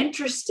would be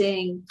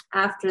interesting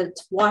after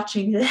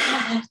watching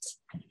that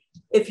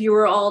if you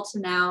were all to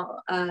now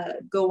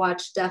go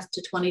watch Death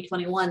to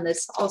 2021.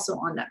 That's also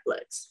on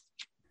Netflix.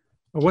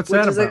 What's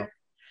that about?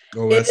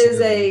 It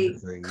is a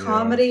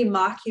comedy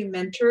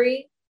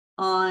mockumentary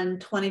on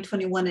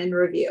 2021 in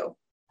review.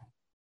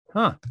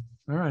 Huh.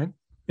 All right.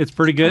 It's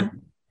pretty good.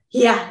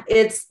 Yeah,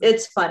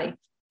 it's funny.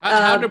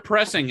 How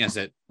depressing is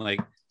it?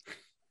 Like,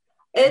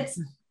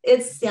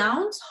 it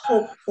sounds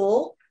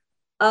hopeful,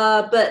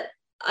 but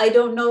I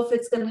don't know if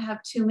it's going to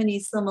have too many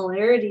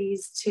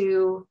similarities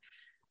to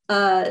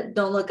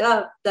Don't Look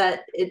Up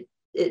that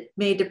it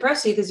may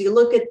depress you, because you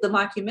look at the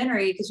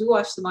mockumentary, because we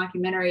watched the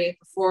mockumentary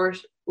before,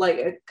 like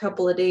a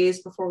couple of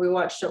days before we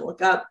watched Don't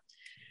Look Up.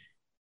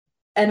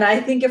 And I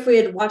think if we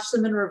had watched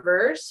them in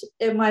reverse,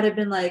 it might have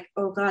been like,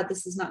 oh God,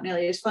 this is not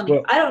nearly as funny.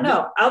 Well, I don't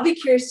know. I'll be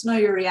curious to know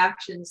your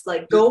reactions.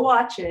 Like, go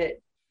watch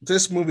it.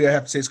 This movie, I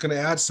have to say, it's going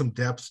to add some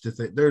depth to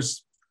things.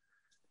 There's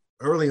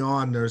early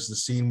on, there's the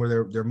scene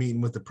where they're meeting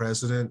with the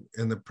president,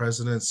 and the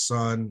president's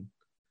son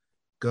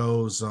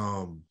goes,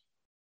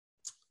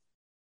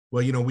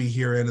 well, you know, we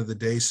hear end of the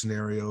day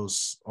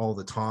scenarios all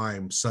the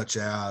time, such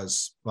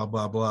as blah,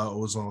 blah, blah,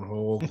 ozone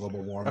hole,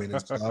 global warming and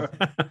stuff.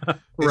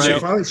 Right. She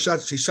finally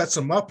shuts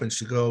them up and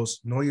she goes,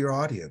 know your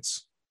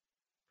audience.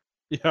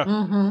 Yeah.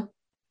 Mm-hmm.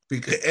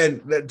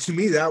 And to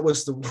me, that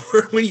was the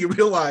word when you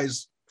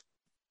realize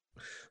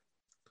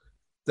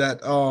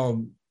that,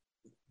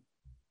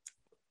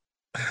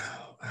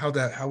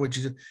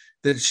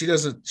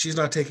 she's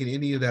not taking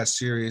any of that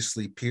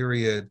seriously,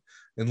 period,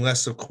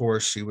 unless, of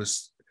course,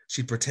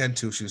 she'd pretend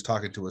she was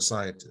talking to a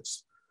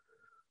scientist.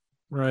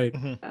 Right.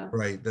 Mm-hmm.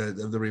 Right.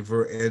 The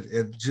revert,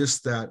 and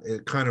just that,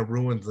 it kind of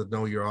ruined the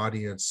know your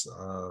audience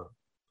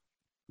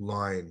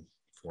line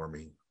for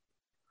me.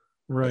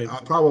 Right.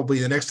 Probably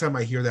the next time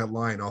I hear that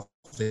line, I'll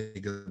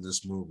think of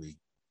this movie.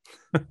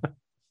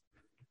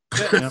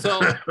 So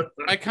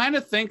I kind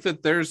of think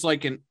that there's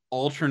like an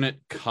alternate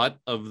cut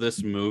of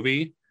this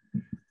movie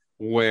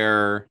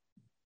where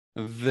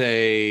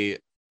they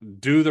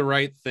do the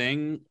right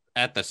thing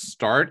at the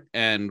start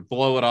and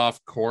blow it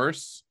off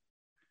course,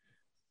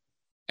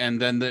 and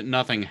then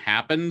nothing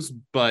happens,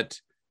 but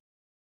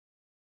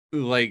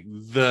like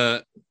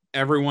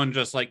everyone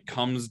just like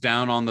comes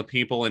down on the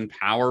people in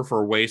power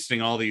for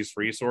wasting all these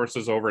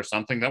resources over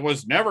something that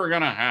was never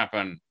gonna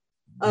happen.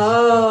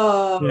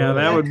 Oh yeah,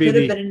 that would could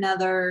have been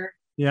another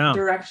yeah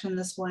direction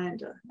this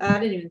went. I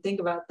didn't even think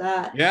about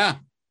that. Yeah.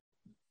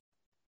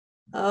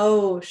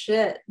 Oh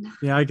shit.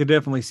 Yeah, I could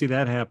definitely see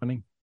that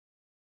happening.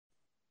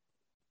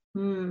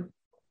 All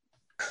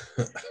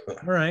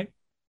right.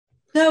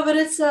 No, but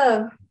it's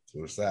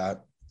what's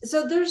that?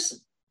 So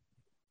there's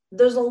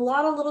a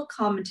lot of little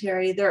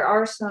commentary. There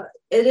are some.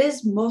 It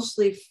is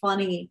mostly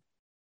funny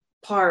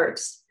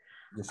parts.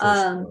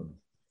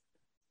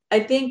 I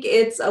think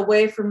it's a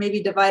way for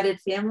maybe divided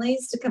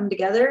families to come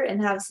together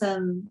and have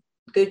some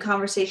good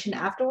conversation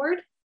afterward,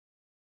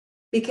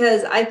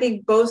 because I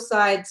think both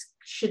sides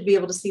should be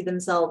able to see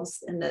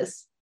themselves in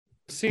this.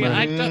 See,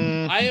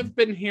 I have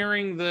been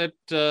hearing that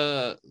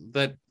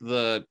that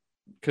the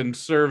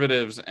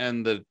conservatives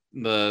and the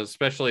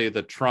especially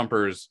the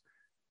Trumpers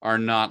are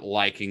not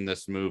liking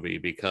this movie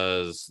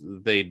because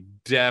they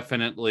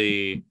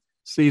definitely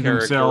see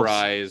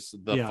characterize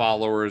the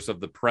followers of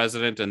the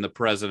president and the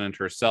president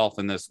herself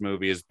in this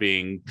movie as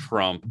being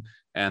Trump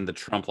and the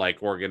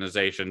Trump-like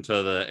organization,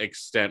 to the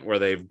extent where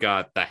they've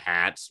got the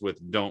hats with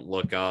 "Don't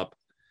Look Up."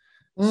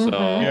 Mm-hmm. So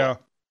yeah.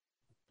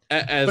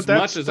 As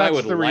much as I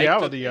would the like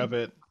reality of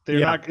it, they're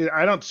not.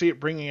 I don't see it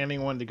bringing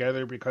anyone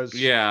together, because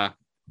like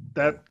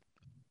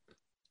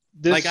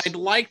I'd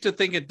like to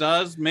think it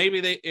does.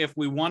 Maybe if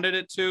we wanted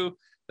it to,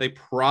 they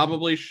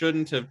probably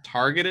shouldn't have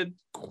targeted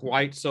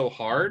quite so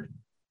hard.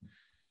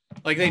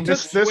 Like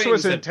this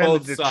was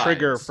intended to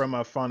trigger from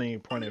a funny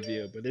point of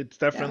view, but it's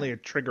definitely a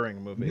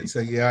triggering movie. So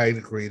I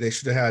agree. They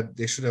should have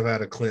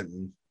had a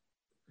Clinton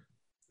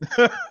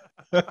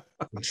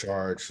in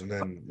charge, and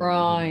then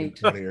right.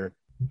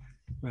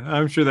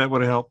 I'm sure that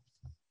would have helped.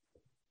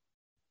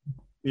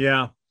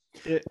 Yeah.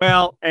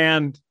 Well,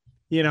 and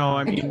you know,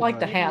 I mean, like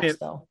the hats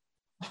though.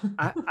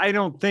 I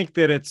don't think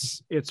that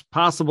it's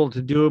possible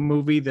to do a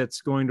movie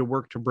that's going to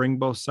work to bring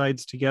both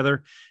sides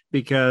together,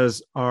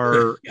 because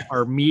our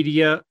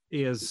media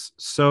is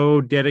so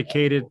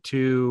dedicated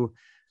to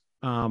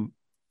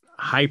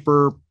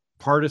hyper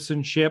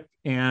partisanship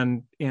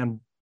and you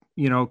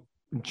know,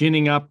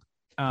 ginning up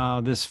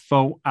this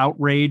faux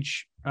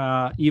outrage,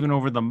 even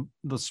over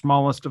the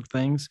smallest of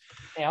things.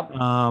 Yep.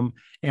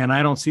 And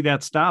I don't see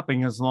that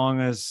stopping as long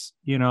as,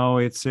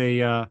 it's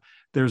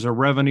there's a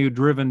revenue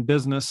driven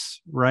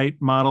business, right,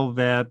 model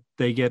that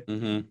they get,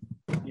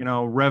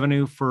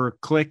 revenue for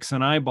clicks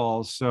and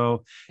eyeballs.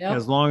 So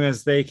as long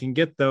as they can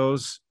get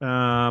those,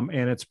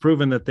 and it's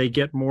proven that they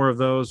get more of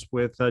those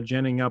with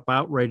ginning up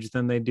outrage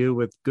than they do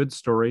with good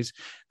stories,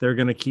 they're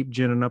going to keep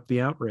ginning up the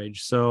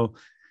outrage. So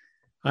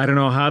I don't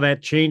know how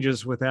that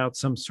changes without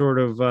some sort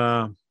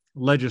of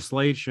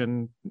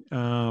legislation.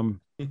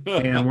 And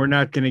we're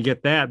not going to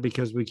get that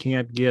because we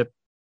can't get,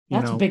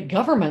 that's big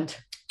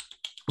government.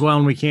 Well,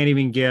 and we can't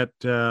even get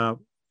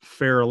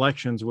fair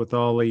elections with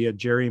all the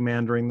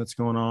gerrymandering that's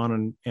going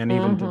on,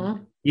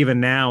 and even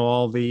now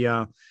all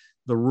the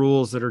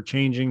rules that are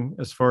changing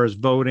as far as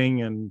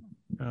voting and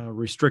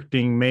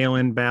restricting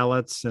mail-in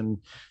ballots and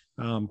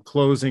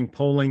closing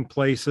polling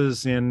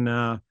places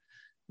in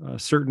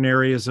certain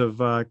areas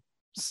of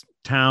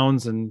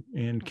towns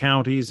and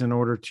counties in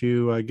order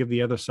to give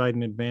the other side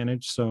an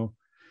advantage. So,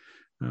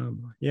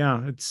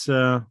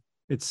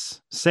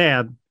 it's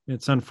sad.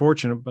 It's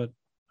unfortunate, but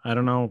I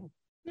don't know.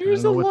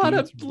 There's a lot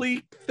of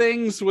bleak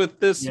things with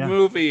this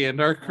movie and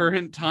our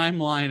current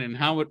timeline and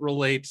how it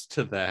relates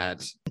to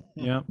that.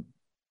 Yeah.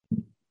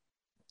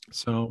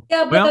 So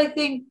but I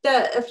think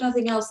that if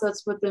nothing else,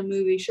 that's what the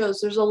movie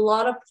shows. There's a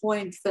lot of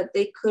points that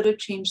they could have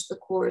changed the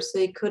course.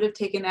 They could have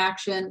taken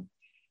action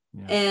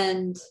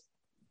and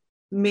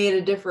made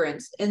a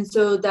difference. And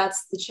so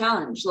that's the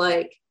challenge.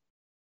 Like,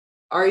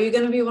 are you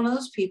going to be one of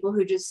those people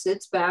who just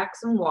sits back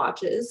and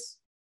watches,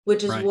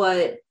 which is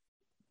what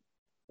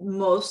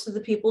most of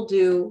the people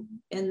do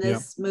in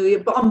this movie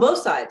on both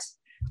sides.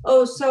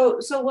 Oh,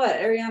 so what?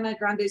 Ariana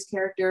Grande's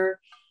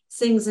character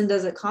sings and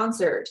does a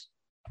concert.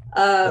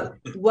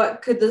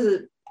 What could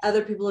the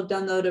other people have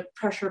done though to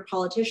pressure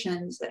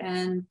politicians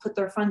and put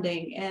their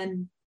funding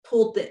and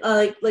pull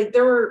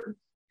there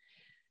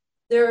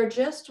are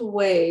just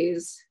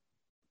ways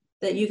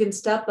that you can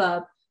step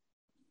up,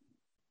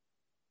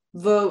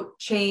 vote,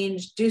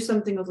 change, do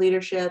something with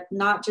leadership,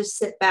 not just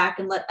sit back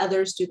and let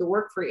others do the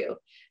work for you.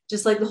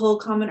 Just like the whole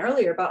comment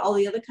earlier about all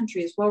the other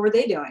countries, what were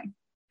they doing?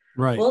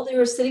 Right. Well, they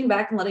were sitting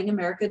back and letting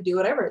America do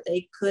whatever.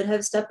 They could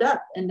have stepped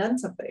up and done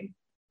something.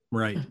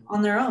 Right.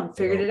 On their own,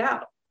 figured it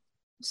out.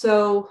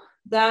 So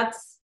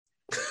that's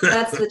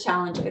the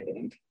challenge, I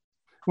think.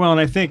 Well,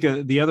 and I think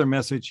the other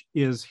message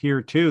is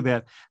here too,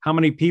 that how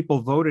many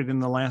people voted in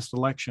the last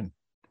election,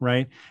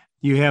 right?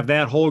 You have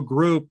that whole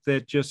group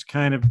that just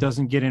kind of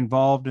doesn't get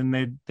involved,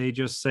 and they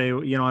just say,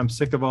 I'm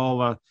sick of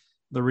all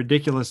the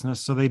ridiculousness,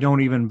 so they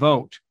don't even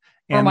vote.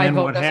 And then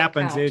what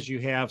happens is you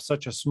have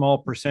such a small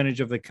percentage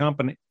of the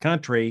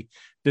country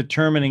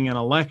determining an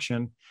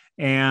election,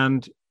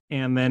 and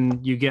then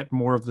you get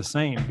more of the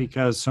same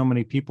because so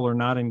many people are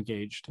not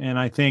engaged. And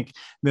I think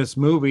this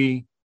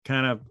movie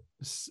kind of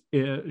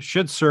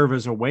should serve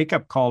as a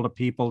wake-up call to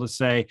people to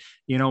say,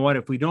 you know what,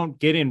 if we don't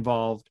get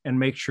involved and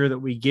make sure that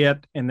we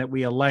get and that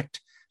we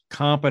elect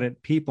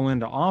competent people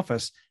into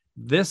office,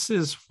 this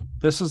is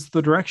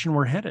the direction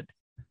we're headed.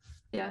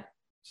 Yeah.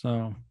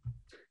 So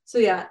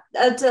yeah,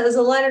 as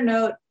a lighter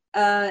note,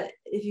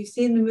 if you've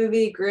seen the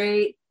movie,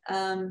 great.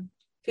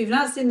 If you've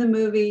not seen the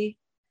movie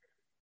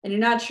and you're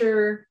not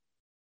sure,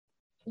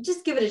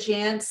 just give it a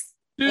chance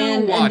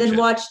and then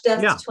watch Death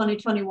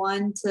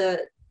 2021 to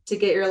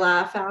get your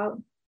laugh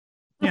out.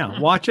 Yeah,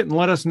 watch it and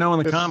let us know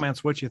in the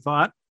comments what you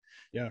thought.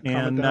 Yeah,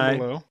 comment down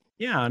below.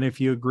 Yeah, and if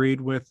you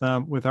agreed with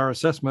our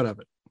assessment of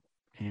it.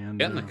 And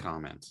get in the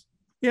comments.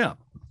 Yeah.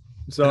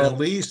 So and at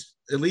least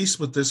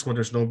with this one,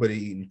 there's nobody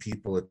eating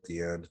people at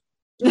the end.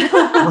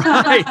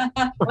 Right.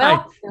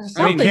 Well,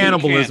 I mean,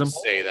 cannibalism. You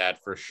can't say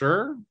that for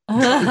sure.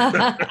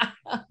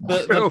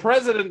 the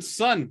president's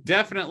son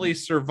definitely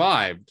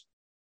survived.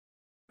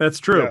 That's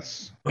true.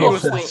 Yes. He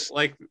was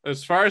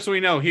as far as we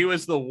know, he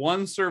was the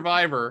one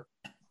survivor.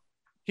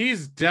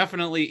 He's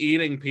definitely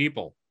eating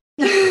people.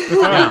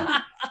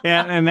 Yeah.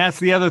 And that's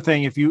the other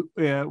thing. If you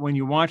when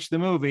you watch the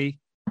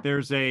movie,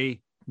 there's a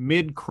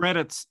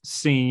mid-credits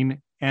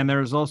scene and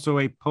there's also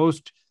a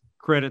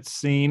post-credits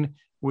scene,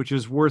 which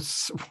is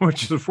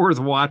worth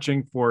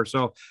watching for.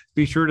 So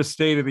be sure to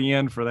stay to the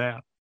end for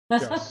that.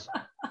 Yes.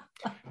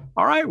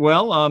 All right.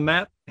 Well, on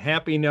that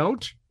happy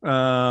note,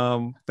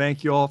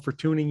 thank you all for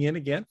tuning in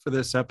again for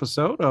this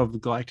episode of the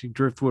Galactic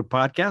Driftwood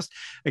podcast.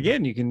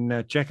 Again, you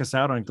can check us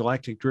out on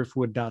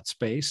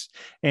galacticdriftwood.space,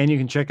 and you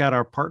can check out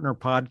our partner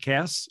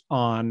podcasts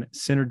on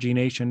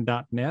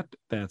synergynation.net.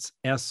 That's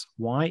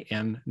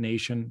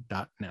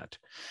synnation.net.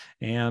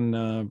 And,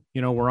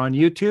 we're on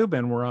YouTube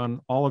and we're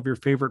on all of your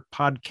favorite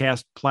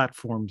podcast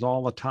platforms,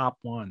 all the top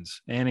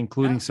ones, and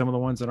including some of the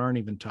ones that aren't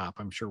even top.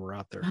 I'm sure we're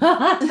out there.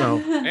 So,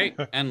 hey,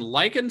 and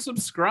like and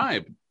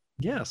subscribe.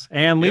 Yes,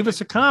 and leave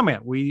us a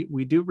comment. We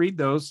do read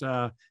those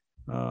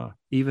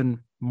even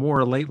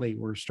more lately.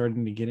 We're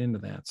starting to get into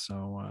that.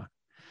 So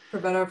for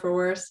better or for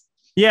worse.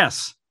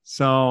 Yes.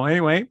 So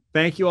anyway,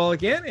 thank you all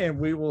again, and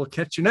we will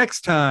catch you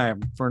next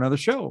time for another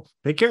show.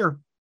 Take care.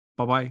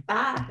 Bye-bye.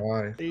 Bye.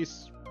 Bye.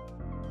 Peace.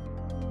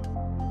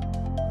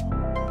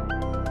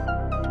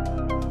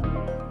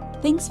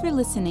 Thanks for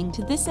listening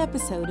to this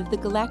episode of the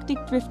Galactic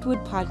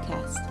Driftwood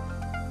Podcast.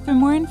 For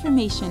more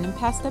information and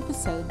past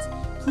episodes,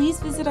 please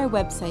visit our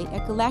website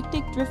at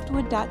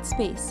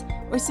galacticdriftwood.space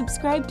or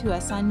subscribe to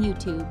us on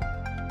YouTube.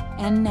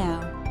 And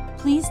now,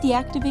 please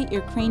deactivate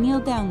your cranial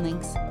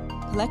downlinks,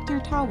 collect your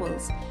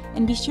towels,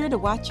 and be sure to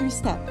watch your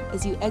step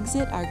as you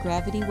exit our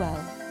gravity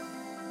well.